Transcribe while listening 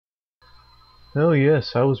Oh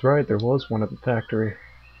yes, I was right, there was one at the factory.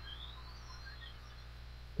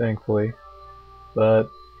 Thankfully. But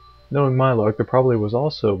knowing my luck, there probably was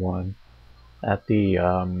also one at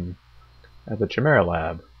the Chimera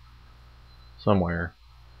lab. Somewhere.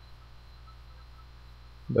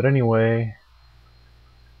 But anyway,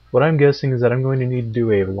 what I'm guessing is that I'm going to need to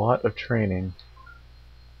do a lot of training.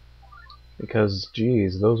 Because,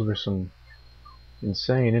 geez, those were some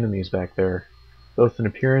insane enemies back there. Both in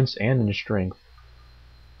appearance and in strength.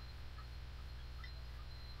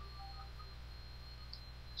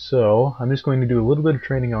 So, I'm just going to do a little bit of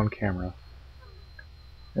training on camera.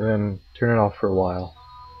 And then turn it off for a while.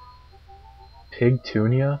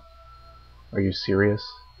 Pigtunia? Are you serious?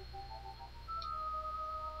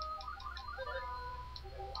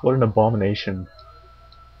 What an abomination.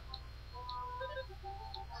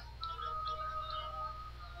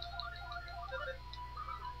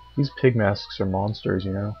 These pig masks are monsters,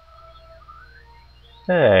 you know?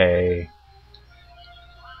 Hey!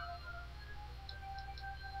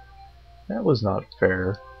 That was not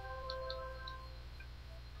fair.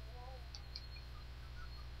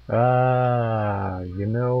 You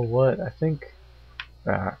know what? I think...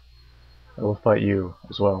 I will fight you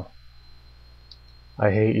as well.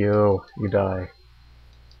 I hate you. You die.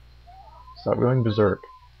 Stop going berserk.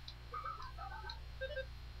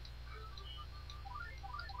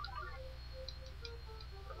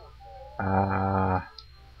 Ah.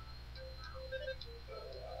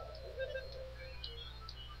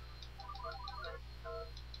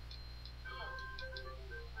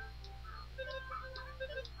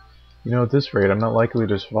 You know, at this rate, I'm not likely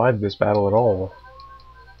to survive this battle at all.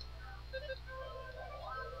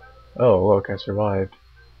 Oh, look, I survived.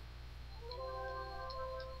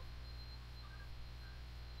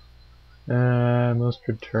 Must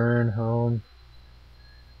return home.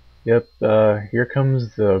 Yep, here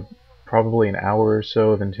comes the probably an hour or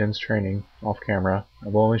so of intense training off camera. I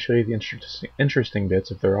will only show you the interesting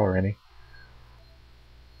bits if there are any.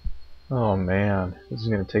 Oh man, this is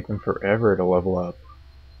going to take them forever to level up.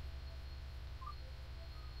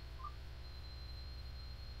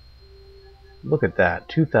 Look at that,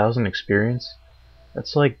 2,000 experience?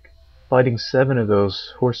 That's like fighting 7 of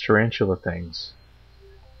those horse tarantula things.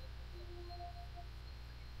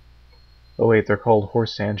 Oh wait, they're called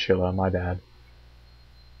horse sandshilla, my bad.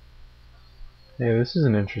 Hey, this is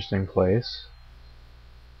an interesting place.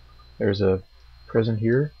 There's a present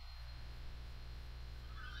here.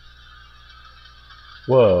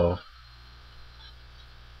 Whoa.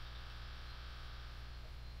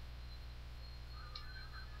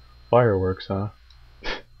 Fireworks, huh?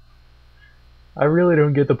 I really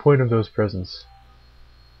don't get the point of those presents.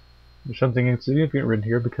 There's something insignificant written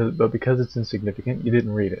here, but because it's insignificant, you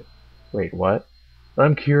didn't read it. Wait, what?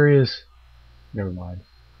 I'm curious. Never mind.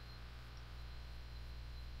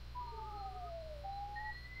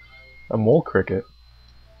 A mole cricket?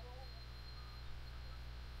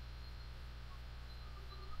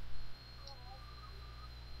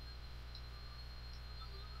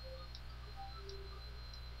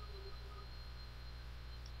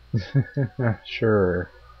 Sure.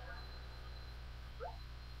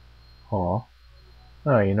 Huh.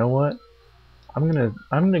 Oh, you know what? I'm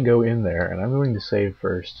gonna go in there and I'm going to save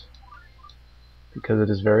first. Because it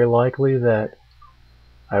is very likely that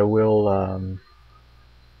I will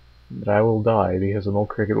die because the mole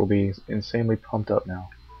cricket will be insanely pumped up now.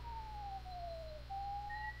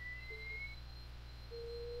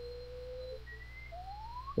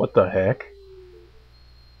 What the heck?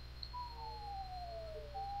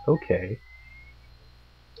 Okay.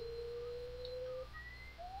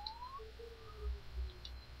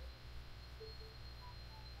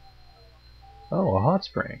 Oh, a hot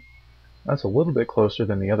spring. That's a little bit closer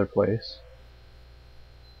than the other place.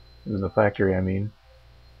 The factory, I mean.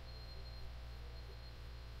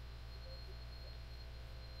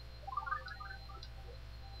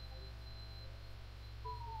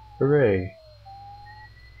 Hooray.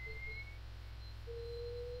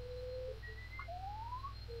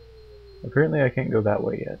 Apparently I can't go that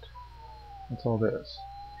way yet. What's all this?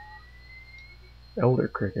 Elder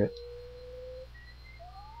cricket.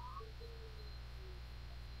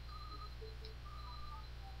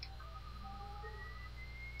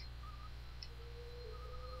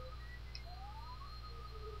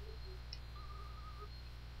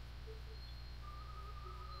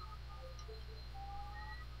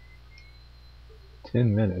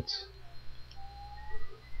 $10.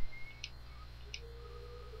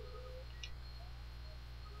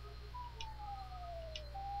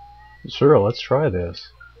 Sure, let's try this.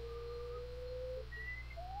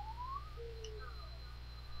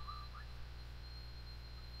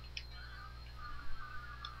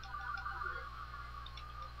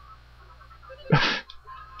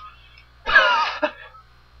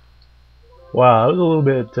 Wow, I was a little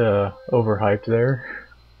bit overhyped there.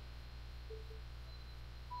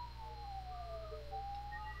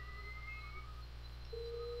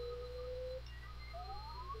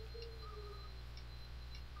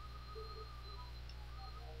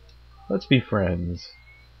 Let's be friends.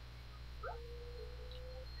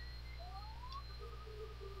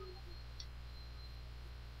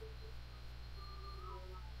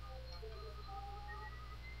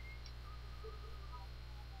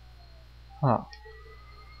 Huh.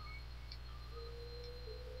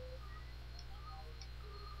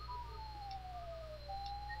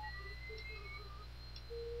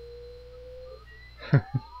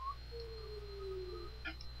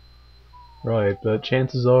 Right, but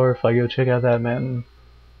chances are if I go check out that mountain,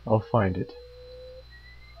 I'll find it.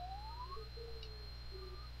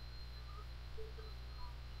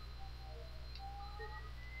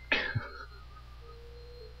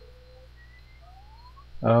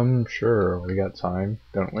 Sure, we got time,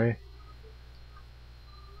 don't we?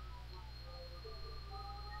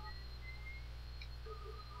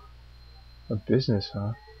 A business,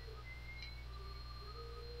 huh?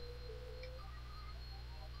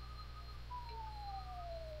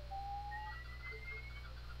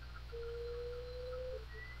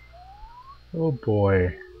 Oh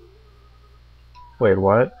boy. Wait,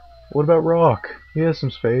 what? What about Rock? He has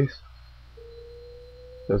some space.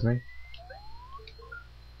 Doesn't he?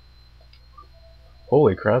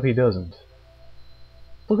 Holy crap, he doesn't.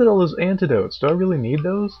 Look at all those antidotes. Do I really need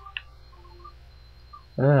those?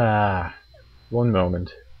 Ah, one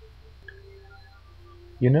moment.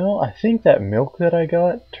 You know, I think that milk that I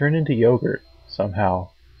got turned into yogurt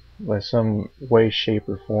somehow. By some way, shape,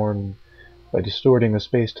 or form. By distorting the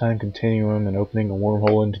space-time continuum and opening a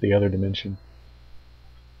wormhole into the other dimension.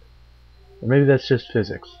 Or maybe that's just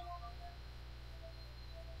physics.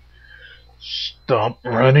 Stop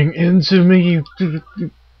running into me!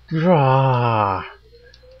 Ah,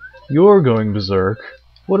 you're going berserk.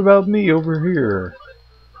 What about me over here?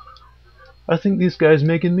 I think this guy's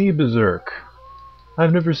making me berserk.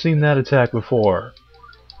 I've never seen that attack before.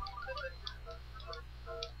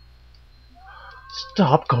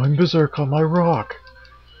 Stop going berserk on my rock!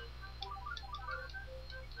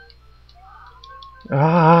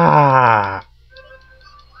 Ah!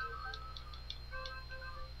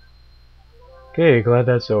 Okay, glad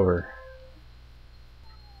that's over.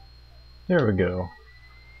 There we go.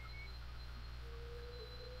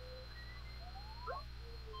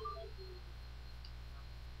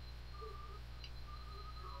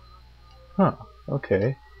 Huh,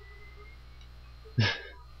 okay.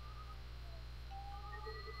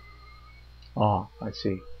 Ah, I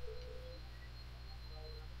see.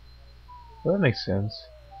 Well, that makes sense.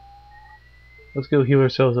 Let's go heal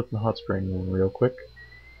ourselves up in the hot spring real quick.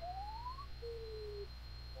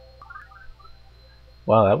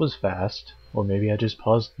 Wow, that was fast. Or maybe I just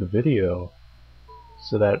paused the video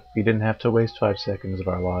so that we didn't have to waste 5 seconds of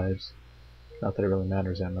our lives. Not that it really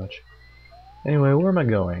matters that much. Anyway, where am I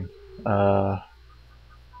going? Whoa,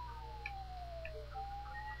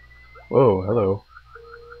 hello.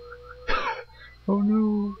 Oh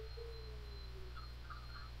no!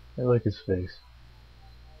 I like his face.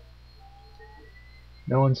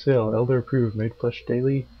 No on sale, Elder approved, made flesh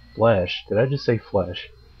daily. Flesh. Did I just say flesh?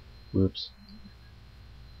 Whoops.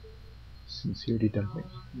 Sincerity dumpling.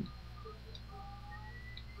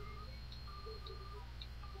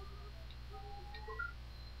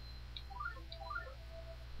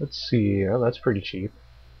 Let's see. Oh, that's pretty cheap.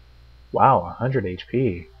 Wow, 100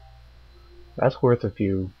 HP. That's worth a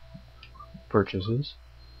few purchases.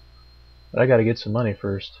 But I gotta get some money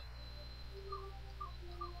first.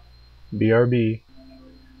 BRB.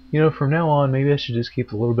 You know, from now on, maybe I should just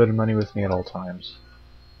keep a little bit of money with me at all times.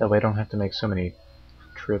 That way I don't have to make so many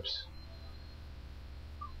trips.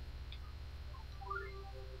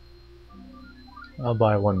 I'll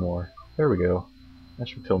buy one more. There we go. That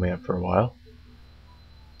should fill me up for a while.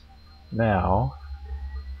 Now,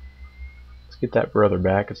 let's get that brother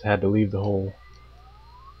back, because I had to leave the hole.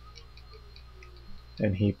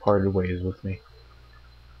 And he parted ways with me.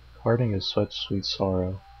 Parting is such sweet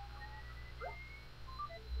sorrow.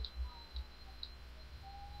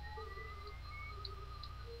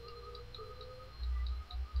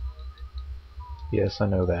 Yes, I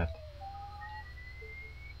know that.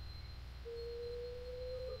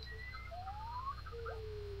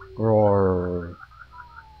 Roar.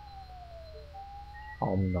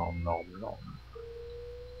 Om nom nom nom.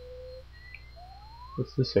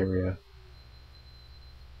 What's this area?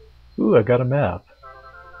 Ooh, I got a map.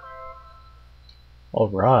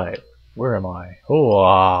 Alright. Where am I? Oh,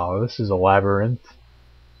 wow, this is a labyrinth.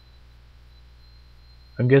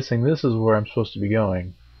 I'm guessing this is where I'm supposed to be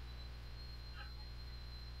going.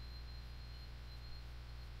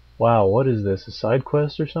 Wow, what is this? A side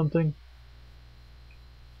quest or something?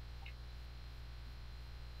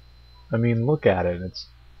 I mean, look at it. It's...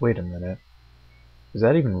 Wait a minute. Is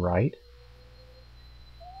that even right?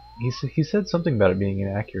 He said something about it being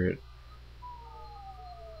inaccurate.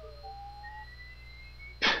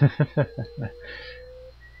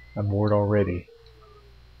 I'm bored already.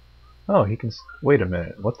 Oh, he can... Wait a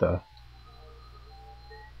minute. What the...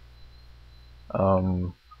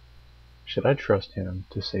 Should I trust him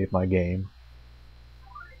to save my game?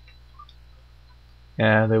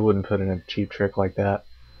 Yeah, they wouldn't put in a cheap trick like that.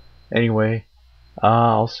 Anyway,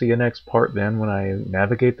 I'll see you next part then when I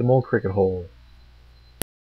navigate the mole cricket hole.